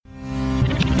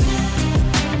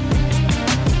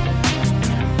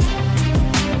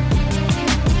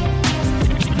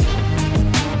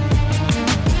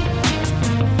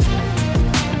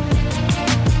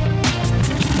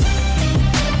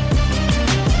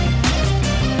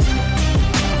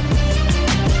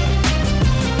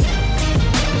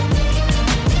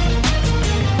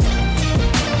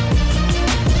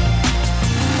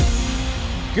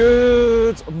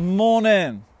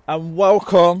morning and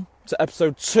welcome to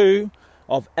episode 2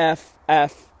 of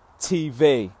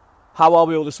FFTV. How are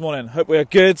we all this morning? Hope we are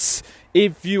good.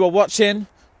 If you are watching,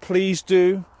 please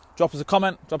do drop us a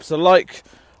comment, drop us a like,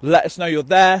 let us know you're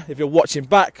there. If you're watching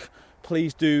back,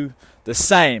 please do the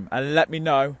same and let me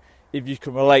know if you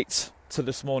can relate to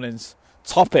this morning's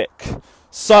topic.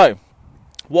 So,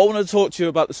 what I want to talk to you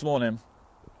about this morning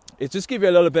is just give you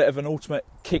a little bit of an ultimate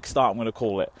kickstart, I'm going to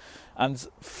call it, and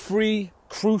 3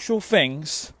 crucial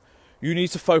things you need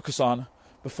to focus on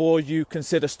before you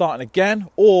consider starting again,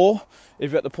 or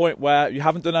if you're at the point where you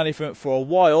haven't done anything for a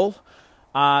while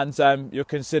and you're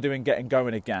considering getting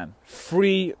going again.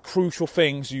 3 crucial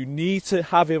things you need to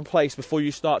have in place before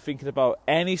you start thinking about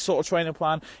any sort of training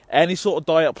plan, any sort of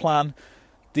diet plan.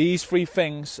 These 3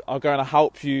 things are going to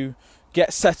help you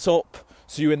get set up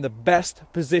so you're in the best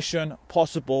position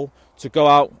possible to go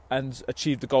out and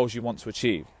achieve the goals you want to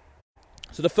achieve.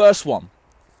 So the first one,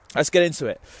 let's get into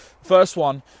it. First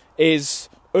one is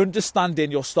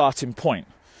understanding your starting point.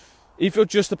 If you're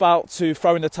just about to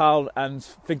throw in the towel and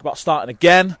think about starting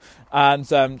again and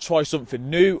try something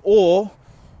new, or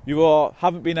you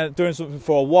haven't been doing something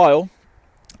for a while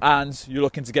and you're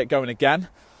looking to get going again,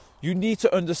 you need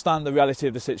to understand the reality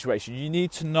of the situation. You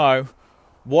need to know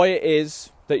why it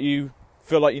is that you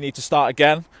feel like you need to start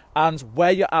again and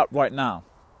where you're at right now.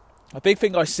 A big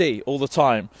thing I see all the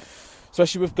time,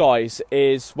 especially with guys,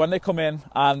 is when they come in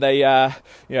and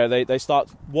they start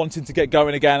wanting to get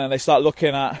going again and they start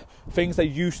looking at things they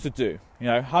used to do. You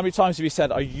know, how many times have you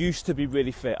said, I used to be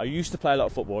really fit, I used to play a lot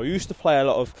of football, I used to play a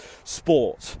lot of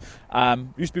sport,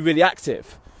 used to be really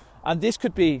active. And this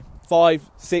could be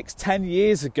 5, 6, 10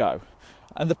 years ago.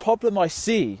 And the problem I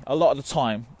see a lot of the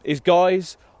time is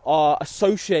guys are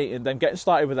associating them getting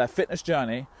started with their fitness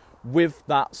journey with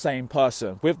that same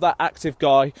person, with that active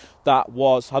guy that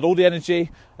had all the energy.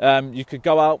 You could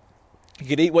go out, you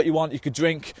could eat what you want, you could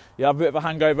drink, you have a bit of a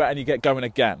hangover and you get going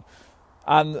again.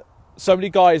 And so many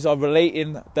guys are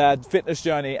relating their fitness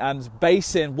journey and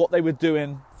basing what they were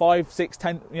doing 5, 6,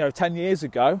 10 years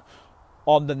ago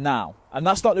on the now. And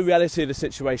that's not the reality of the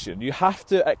situation. You have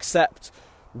to accept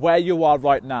where you are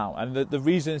right now and the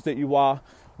reasons that you are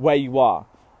where you are.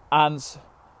 And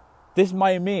this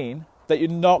may mean that you're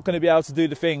not going to be able to do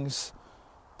the things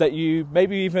that you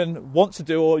maybe even want to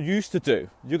do or used to do.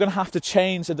 You're going to have to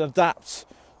change and adapt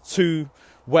to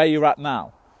where you're at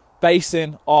now,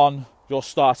 basing on your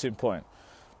starting point.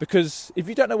 Because if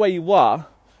you don't know where you are,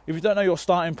 if you don't know your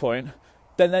starting point,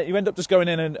 then you end up just going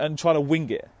in and trying to wing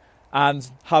it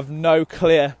and have no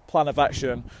clear plan of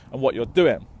action on what you're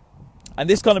doing. And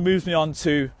this kind of moves me on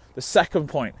to the second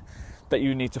point that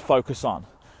you need to focus on,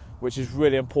 which is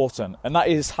really important, and that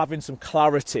is having some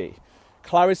clarity.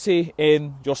 Clarity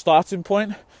in your starting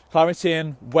point, clarity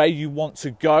in where you want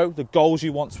to go, the goals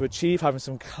you want to achieve, having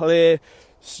some clear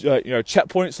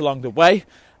checkpoints along the way,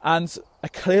 and a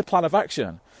clear plan of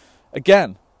action.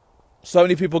 Again, so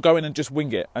many people go in and just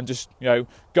wing it and just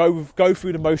go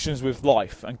through the motions with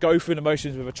life and go through the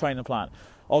motions with a training plan.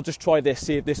 I'll just try this,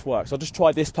 see if this works. I'll just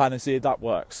try this plan and see if that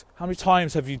works. How many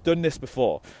times have you done this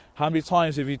before? How many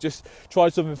times have you just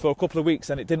tried something for a couple of weeks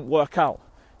and it didn't work out?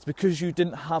 It's because you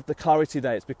didn't have the clarity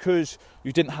there. It's because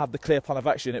you didn't have the clear plan of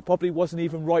action. It probably wasn't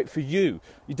even right for you.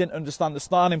 You didn't understand the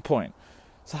starting point.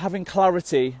 So having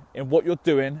clarity in what you're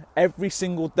doing every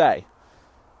single day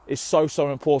is so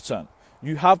important.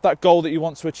 You have that goal that you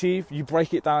want to achieve, you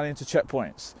break it down into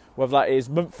checkpoints, whether that is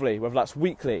monthly, whether that's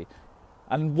weekly.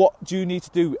 And what do you need to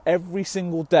do every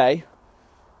single day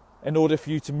in order for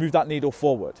you to move that needle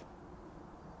forward?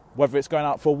 Whether it's going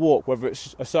out for a walk, whether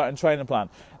it's a certain training plan,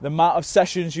 the amount of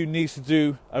sessions you need to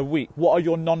do a week, what are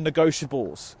your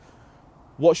non-negotiables?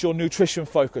 What's your nutrition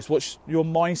focus? What's your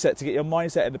mindset to get your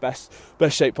mindset in the best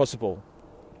shape possible?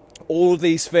 All of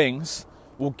these things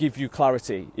will give you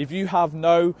clarity. If you have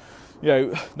no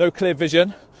clear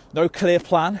vision, no clear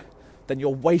plan, then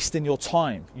you're wasting your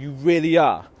time. You really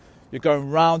are. You're going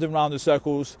round and round in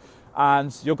circles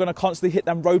and you're going to constantly hit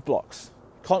them roadblocks.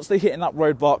 Constantly hitting that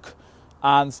roadblock,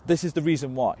 and this is the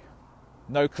reason why.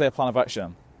 No clear plan of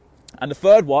action. And the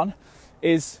third one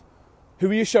is, who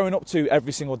are you showing up to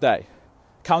every single day?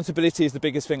 Accountability is the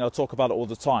biggest thing. I'll talk about it all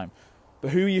the time.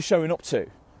 But who are you showing up to?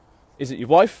 Is it your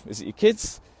wife? Is it your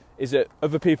kids? Is it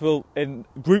other people in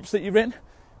groups that you're in?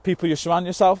 People you surround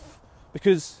yourself?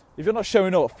 Because if you're not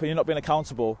showing up and you're not being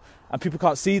accountable and people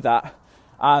can't see that,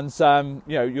 and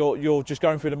you're just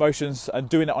going through the motions and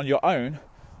doing it on your own,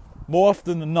 more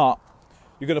often than not,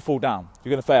 you're going to fall down. You're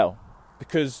going to fail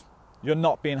because you're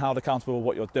not being held accountable for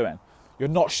what you're doing. You're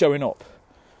not showing up.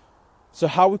 So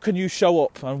how can you show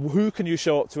up and who can you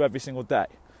show up to every single day?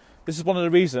 This is one of the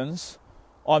reasons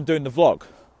I'm doing the vlog,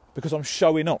 because I'm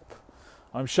showing up.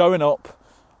 I'm showing up,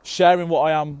 sharing what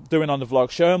I am doing on the vlog,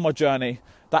 sharing my journey.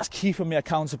 That's keeping me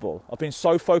accountable. I've been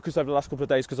so focused over the last couple of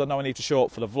days because I know I need to show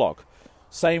up for the vlog.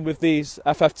 Same with these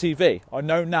FFTV. I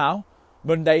know now,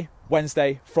 Monday,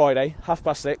 Wednesday, Friday,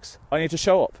 6:30, I need to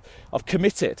show up. I've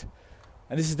committed.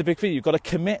 And this is the big thing. You've got to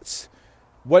commit.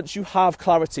 Once you have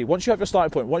clarity, once you have your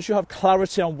starting point, once you have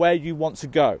clarity on where you want to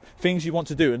go, things you want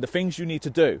to do and the things you need to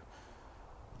do,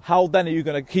 how then are you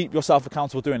going to keep yourself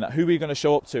accountable doing that? Who are you going to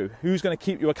show up to? Who's going to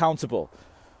keep you accountable?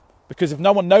 Because if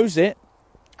no one knows it,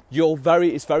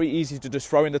 it's very easy to just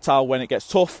throw in the towel when it gets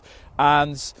tough,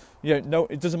 and no,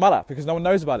 it doesn't matter because no one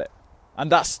knows about it.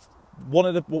 And that's one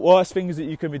of the worst things that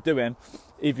you can be doing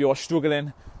if you're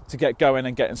struggling to get going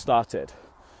and getting started.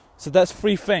 So there's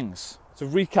 3 things to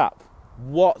recap.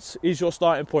 What is your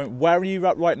starting point? Where are you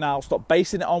at right now? Stop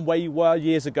basing it on where you were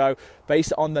years ago.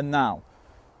 Base it on the now.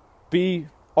 Be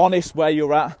honest where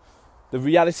you're at, the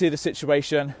reality of the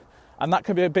situation, and that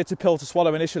can be a bitter pill to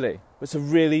swallow initially, but it's a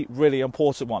really, really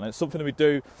important one. It's something that we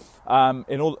do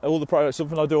in all the programs.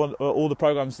 Something I do on all the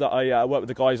programs that I work with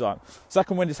the guys on.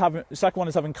 Second one is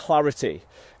having clarity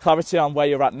on where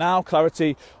you're at now,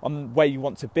 clarity on where you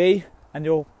want to be, and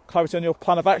your clarity on your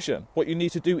plan of action, what you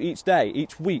need to do each day,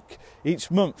 each week,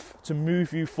 each month to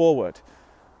move you forward.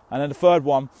 And then the third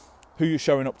one, who you're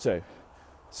showing up to.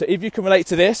 So if you can relate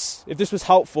to this, if this was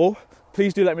helpful,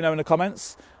 please do let me know in the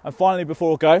comments. And finally,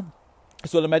 before I go, I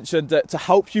just want to mention that to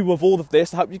help you with all of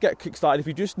this, to help you get kick-started, if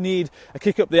you just need a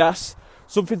kick up the ass,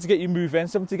 something to get you moving,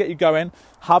 something to get you going,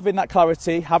 having that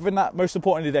clarity, having that, most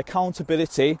importantly, the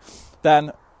accountability,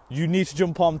 then you need to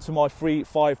jump on to my free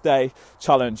 5-day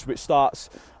challenge, which starts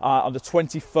on the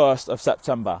 21st of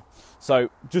September. So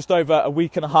just over a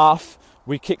week and a half,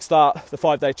 we kickstart the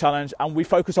 5-day challenge, and we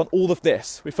focus on all of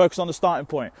this. We focus on the starting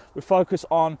point. We focus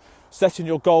on setting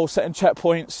your goals, setting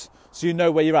checkpoints, so you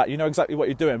know where you're at, you know exactly what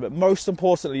you're doing. But most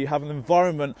importantly, you have an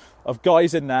environment of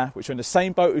guys in there which are in the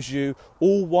same boat as you,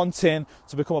 all wanting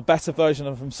to become a better version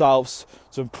of themselves,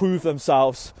 to improve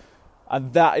themselves.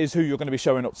 And that is who you're going to be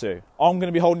showing up to. I'm going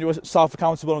to be holding yourself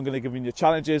accountable. I'm going to give you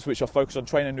challenges which are focused on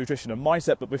training, nutrition and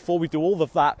mindset. But before we do all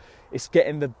of that, it's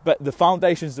getting the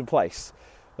foundations in place.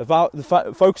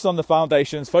 Focus on the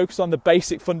foundations, focus on the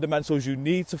basic fundamentals you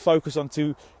need to focus on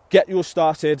to get you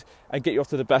started and get you off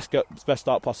to the best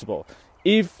start possible.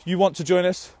 If you want to join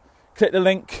us, click the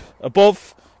link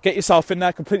above, get yourself in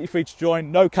there, completely free to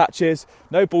join, no catches,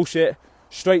 no bullshit,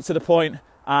 straight to the point,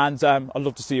 and I'd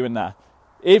love to see you in there.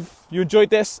 If you enjoyed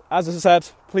this, as I said,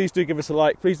 please do give us a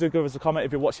like, please do give us a comment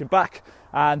if you're watching back,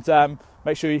 and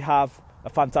make sure you have a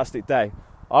fantastic day.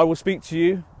 I will speak to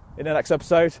you in the next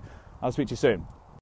episode. I'll speak to you soon.